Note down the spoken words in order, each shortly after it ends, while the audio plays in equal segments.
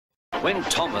When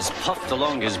Thomas puffed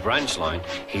along his branch line,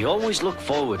 he always looked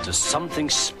forward to something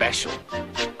special.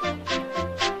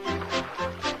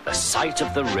 The sight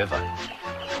of the river.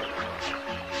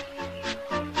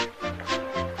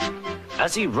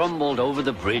 As he rumbled over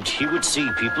the bridge, he would see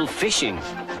people fishing.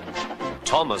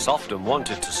 Thomas often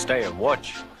wanted to stay and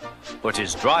watch, but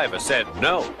his driver said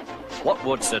no. What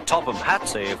would Sir Topham Hatt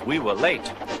say if we were late?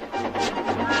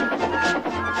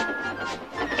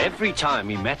 Every time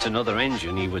he met another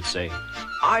engine, he would say,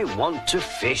 "I want to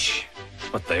fish."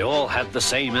 But they all had the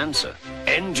same answer.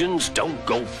 "Engines don't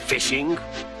go fishing."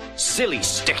 Silly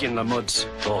stick in the muds,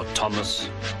 thought Thomas.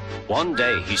 One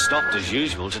day he stopped as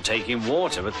usual to take in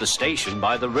water at the station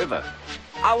by the river.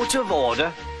 "Out of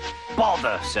order."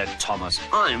 "Bother," said Thomas,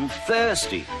 "I'm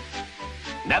thirsty."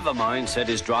 "Never mind," said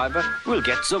his driver, "we'll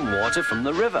get some water from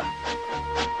the river."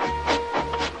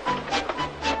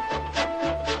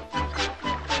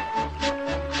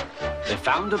 They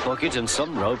found a bucket and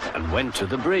some rope and went to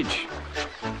the bridge.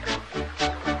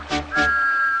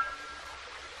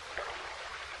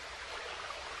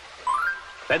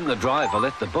 Then the driver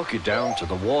let the bucket down to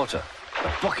the water.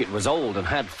 The bucket was old and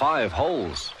had 5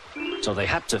 holes, so they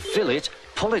had to fill it,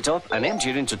 pull it up and empty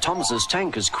it into Thomas's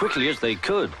tank as quickly as they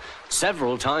could,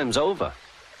 several times over.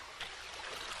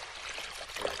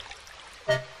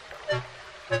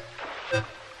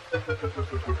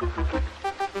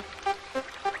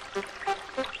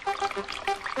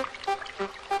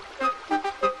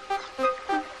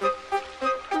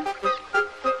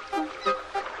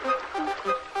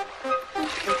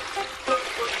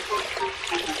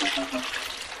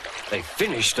 They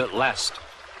finished at last.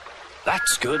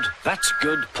 That's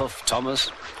good, puffed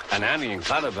Thomas, and Annie and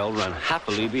Clarabel ran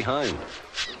happily behind.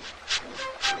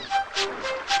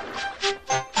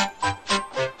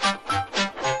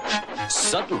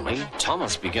 Suddenly,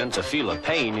 Thomas began to feel a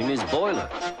pain in his boiler.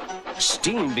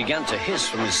 Steam began to hiss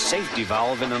from his safety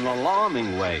valve in an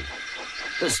alarming way.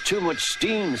 "There's too much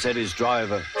steam," said his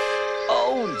driver.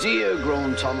 "Oh dear,"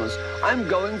 groaned Thomas, "I'm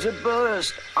going to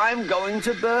burst, I'm going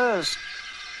to burst."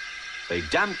 They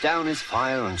damped down his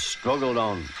fire and struggled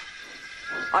on.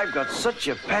 "I've got such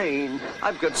a pain,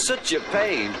 I've got such a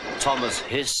pain," Thomas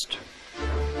hissed.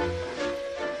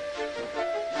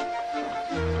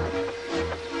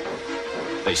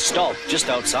 They stopped just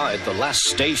outside the last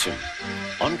station,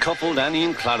 uncoupled Annie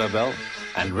and Clarabel,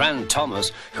 and ran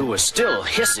Thomas, who was still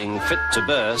hissing fit to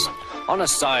burst, on a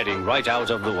siding right out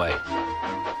of the way.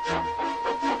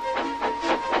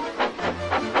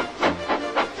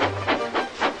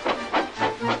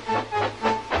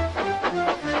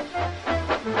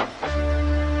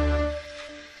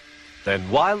 Then,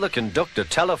 while the conductor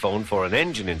telephoned for an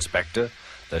engine inspector,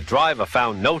 the driver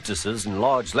found notices in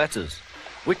large letters,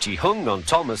 which he hung on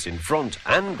Thomas in front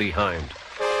and behind.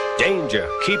 "Danger,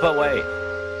 keep away."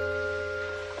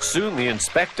 Soon the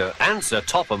inspector and Sir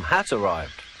Topham Hatt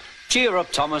arrived. "Cheer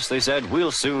up, Thomas," they said,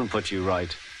 "we'll soon put you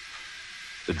right."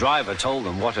 The driver told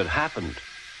them what had happened.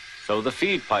 "So the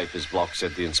feed pipe is blocked,"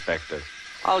 said the inspector.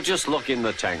 "I'll just look in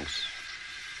the tanks."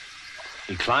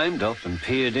 He climbed up and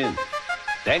peered in.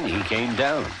 Then he came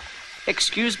down.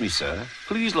 "Excuse me, sir,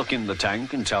 please look in the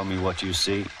tank and tell me what you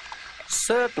see."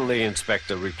 "Certainly,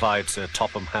 Inspector," replied Sir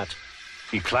Topham Hatt.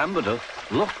 He clambered up,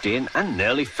 looked in, and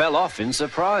nearly fell off in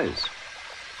surprise.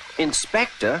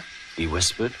 "Inspector," he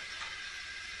whispered,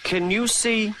 "can you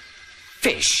see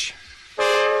fish?"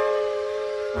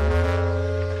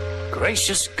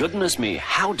 "Gracious goodness me,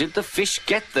 how did the fish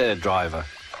get there, driver?"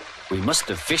 "We must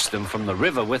have fished them from the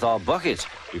river with our bucket,"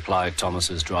 replied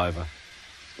Thomas's driver.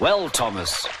 "Well,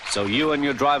 Thomas, so you and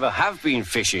your driver have been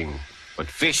fishing, but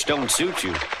fish don't suit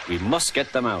you. We must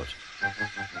get them out."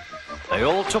 They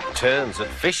all took turns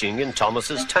at fishing in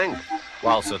Thomas's tank,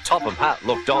 while Sir Topham Hatt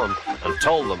looked on and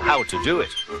told them how to do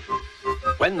it.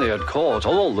 When they had caught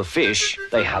all the fish,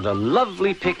 they had a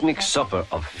lovely picnic supper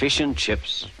of fish and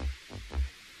chips.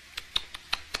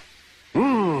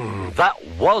 That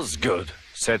was good,"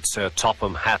 said Sir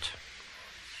Topham Hatt.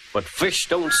 "But fish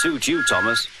don't suit you,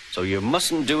 Thomas, so you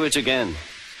mustn't do it again."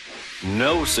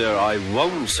 "No, sir, I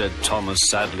won't," said Thomas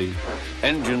sadly.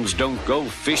 "Engines don't go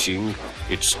fishing.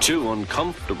 It's too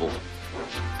uncomfortable."